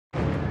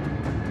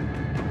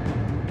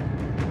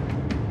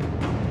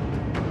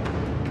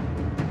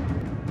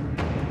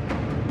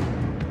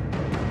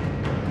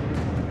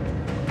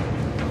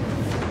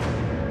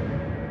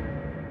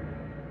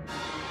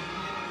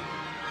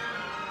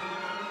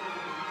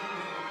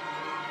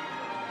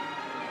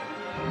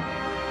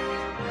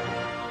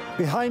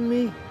Behind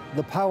me,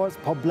 the Pałac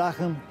Pod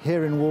Blachą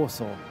here in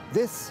Warsaw.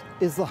 This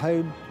is the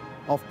home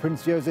of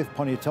Prince Józef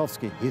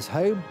Poniatowski. His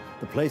home,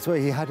 the place where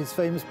he had his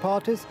famous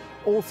parties,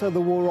 also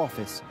the War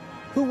Office.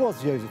 Who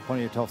was Józef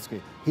Poniatowski?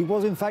 He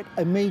was in fact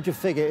a major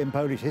figure in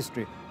Polish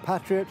history.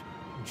 Patriot,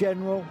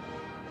 general,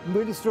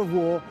 Minister of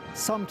War,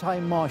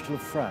 sometime Marshal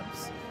of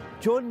France.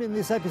 Join me in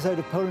this episode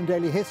of Poland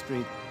Daily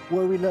History,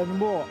 where we learn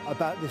more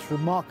about this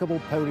remarkable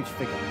Polish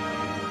figure.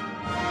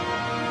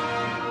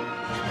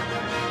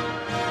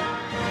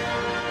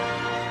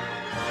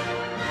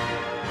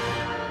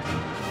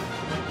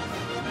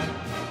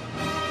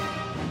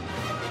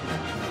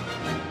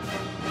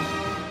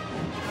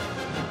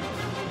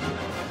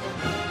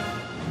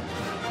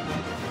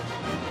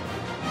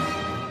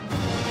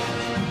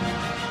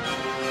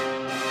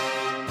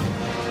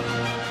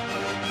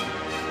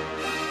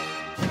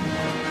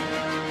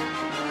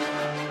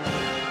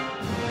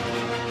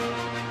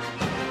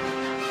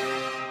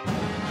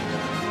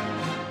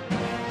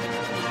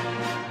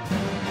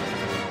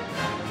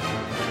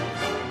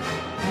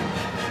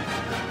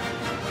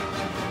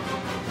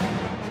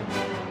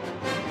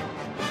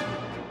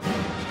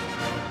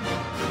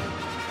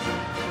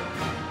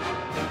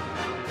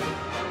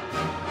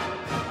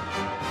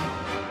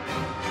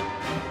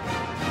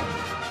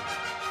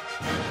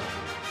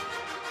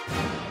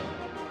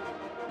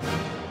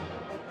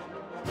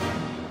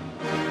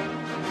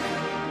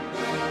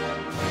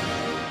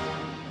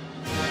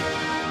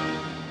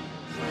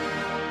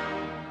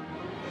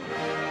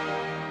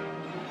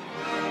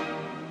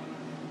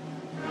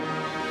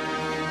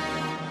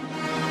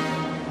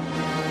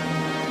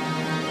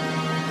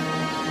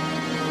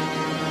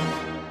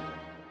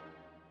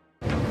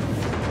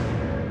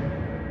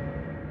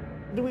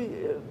 Do we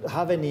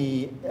have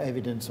any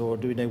evidence, or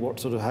do we know what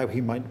sort of how he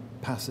might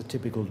pass a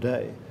typical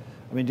day?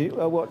 I mean,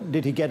 what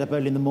did he get up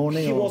early in the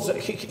morning? He was a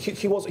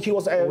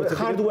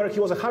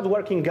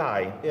hard-working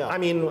guy. Yeah. I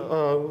mean,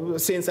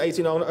 since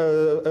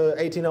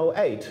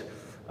 1808,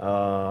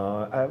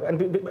 and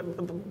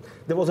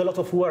there was a lot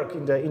of work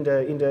in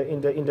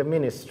the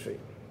ministry.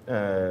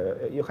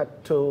 You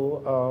had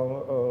to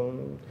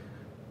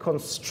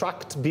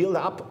build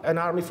up an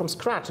army from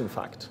scratch. In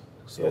fact.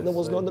 So yes, there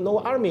was no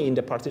army in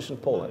the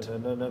partitioned Poland.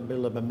 No,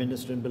 build up a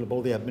ministry and build up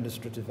all the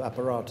administrative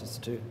apparatus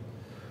to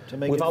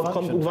make without it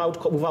function.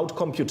 without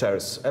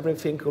computers,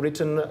 everything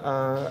written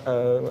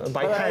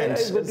by hand.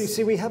 But you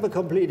see, we have a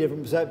completely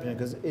different perception,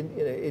 because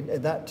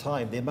in that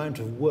time, the amount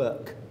of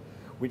work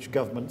which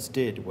governments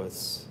did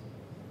was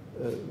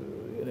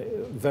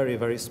very,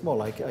 very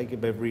small. I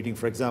remember reading,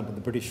 for example,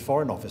 the British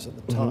Foreign Office at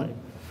the time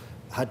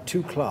had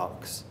 2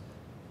 clerks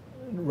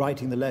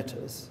writing the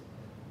letters,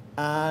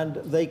 and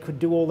they could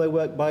do all their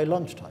work by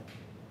lunchtime.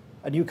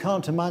 And you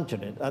can't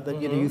imagine it.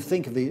 You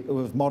think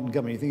of modern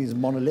government, you think it's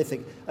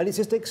monolithic, and it's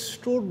just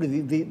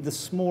extraordinary the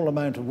small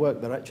amount of work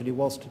there actually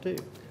was to do.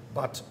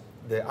 But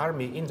the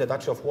army in the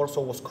Duchy of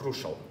Warsaw was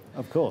crucial.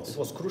 Of course. It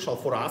was crucial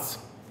for us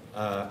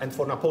and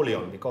for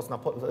Napoleon, because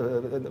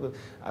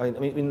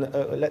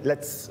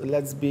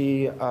let's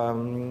be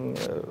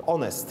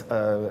honest.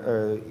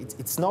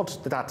 It's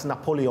not that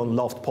Napoleon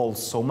loved Poles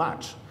so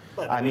much.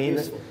 I mean,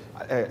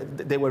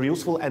 they were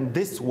useful, and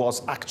this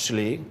was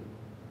actually,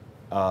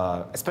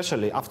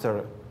 especially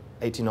after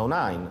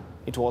 1809,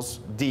 it was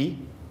the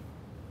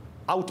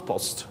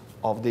outpost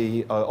of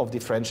the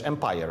French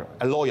Empire,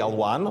 a loyal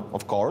one,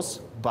 of course.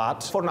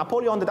 But for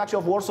Napoleon, the Duchy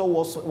of Warsaw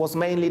was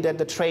mainly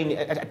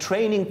a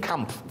training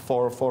camp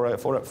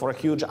for a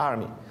huge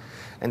army.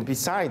 And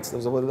besides, there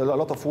was a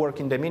lot of work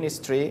in the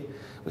ministry.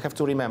 We have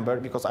to remember,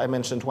 because I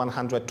mentioned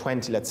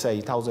 120, let's say,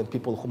 1,000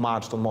 people who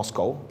marched on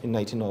Moscow in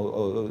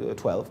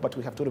 1912, but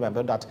we have to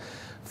remember that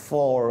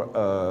for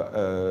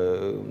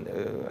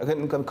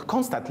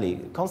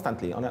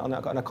constantly,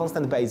 on a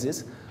constant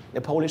basis,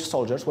 the Polish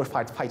soldiers were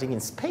fighting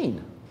in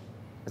Spain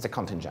as a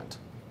contingent.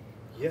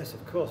 Yes,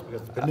 of course,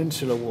 because the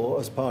Peninsular War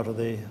as part of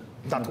the...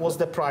 That was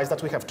the price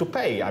that we have to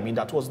pay. I mean,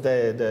 that was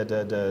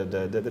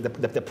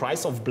the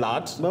price of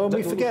blood. Well,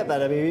 we forget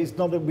that. I mean, it's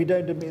not. We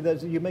don't.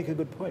 You make a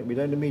good point. We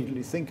don't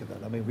immediately think of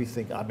that. I mean, we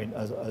think. I mean,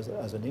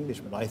 as an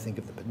Englishman, I think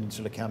of the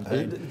Peninsular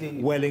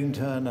Campaign,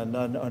 Wellington,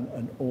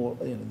 and all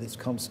this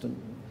constant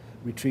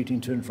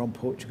retreating to and from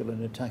Portugal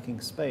and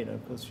attacking Spain.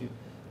 And of course, you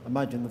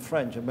imagine the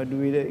French. And when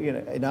we,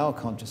 in our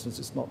consciousness,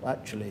 it's not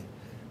actually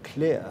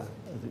clear,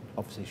 as it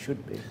obviously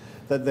should be,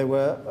 that there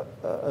were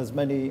as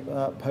many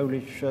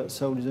Polish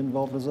soldiers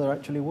involved as there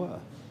actually were.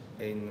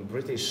 In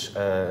British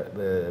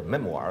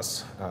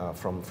memoirs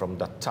from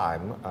that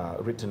time,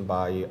 written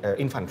by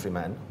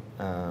infantrymen,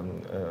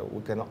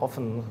 we can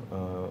often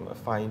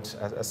find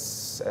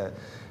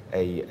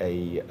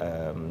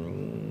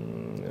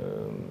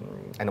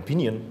an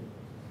opinion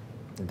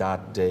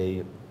that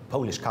the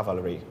Polish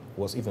cavalry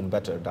was even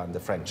better than the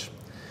French.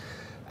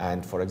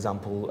 And for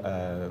example,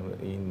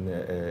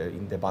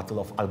 in the Battle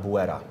of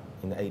Albuera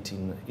in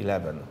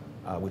 1811,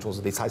 which was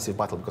a decisive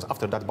battle, because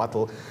after that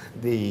battle,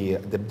 the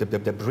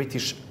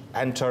British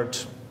entered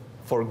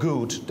for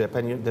good the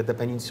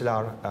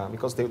peninsular,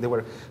 because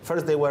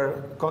they were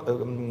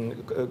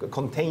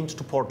contained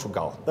to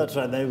Portugal. That's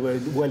right. They were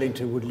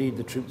Wellington would lead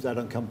the troops out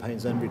on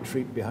campaigns and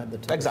retreat behind the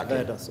town. Exactly.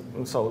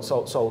 So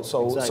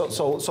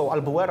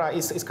Albuera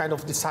is kind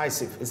of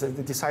decisive. It's a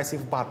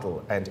decisive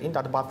battle, and in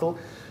that battle,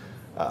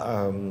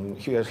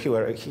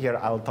 here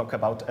I'll talk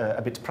about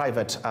a bit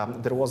private.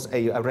 There was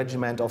a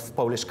regiment of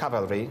Polish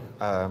cavalry,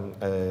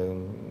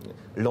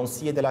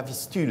 Lanciers de la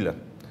Vistule,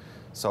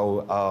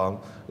 so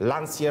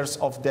lanciers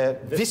of the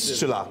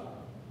Vistula,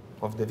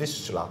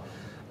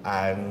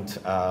 and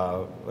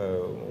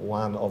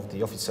one of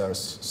the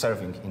officers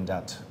serving in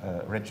that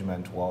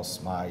regiment was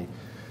my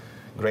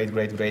great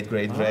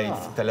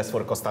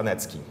Stanisław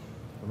Kostanecki.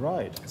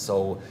 Right.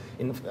 So,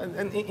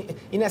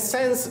 in a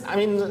sense, I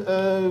mean,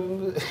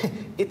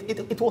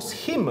 it was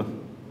him,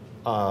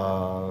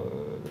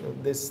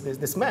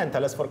 this man,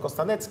 Stanisław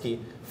Kostanecki.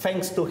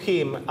 Thanks to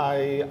him,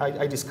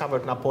 I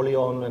discovered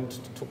Napoleon and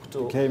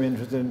became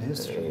interested in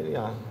history.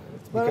 Yeah.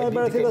 But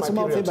I think that's the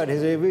one thing about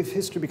history. If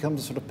history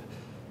becomes a sort of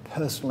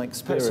personal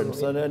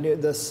experience, and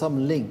there's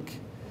some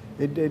link,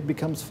 it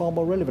becomes far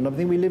more relevant. I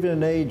think we live in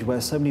an age where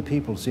so many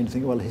people seem to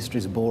think, well, history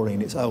is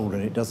boring, it's old,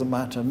 and it doesn't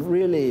matter. And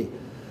really,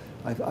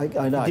 I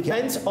know. It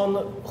depends on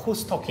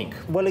who's talking.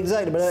 Well,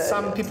 exactly. But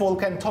some people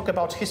can talk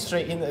about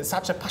history in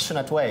such a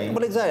passionate way.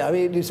 Well, exactly. I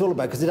mean, it's all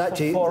about, because it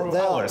actually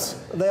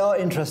they are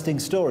interesting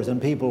stories,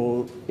 and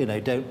people, you know,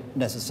 don't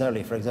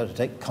necessarily, for example,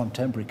 take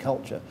contemporary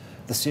culture.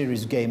 The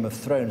series Game of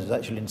Thrones is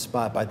actually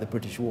inspired by the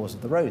British Wars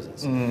of the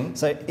Roses. Mm-hmm.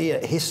 So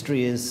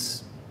history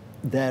is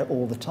there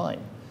all the time.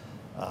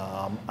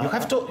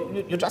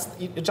 You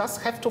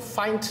just have to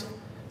find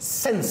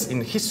sense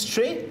in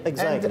history,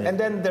 exactly. and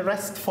then the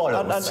rest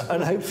follows.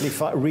 And hopefully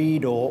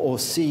read or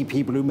see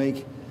people who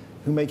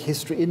make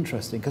history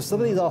interesting, because some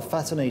of these are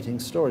fascinating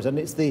stories, and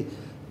it's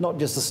not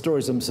just the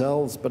stories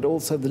themselves, but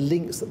also the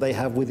links that they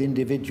have with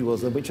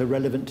individuals which are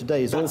relevant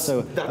today. As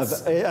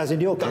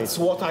in your case. That's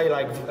what I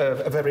like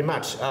very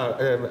much.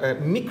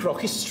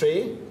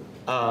 Micro-history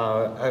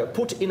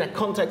put in a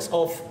context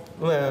of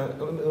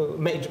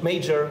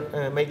major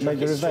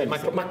history,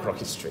 macro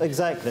history.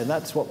 Exactly, and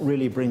that's what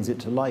really brings it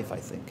to life, I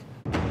think.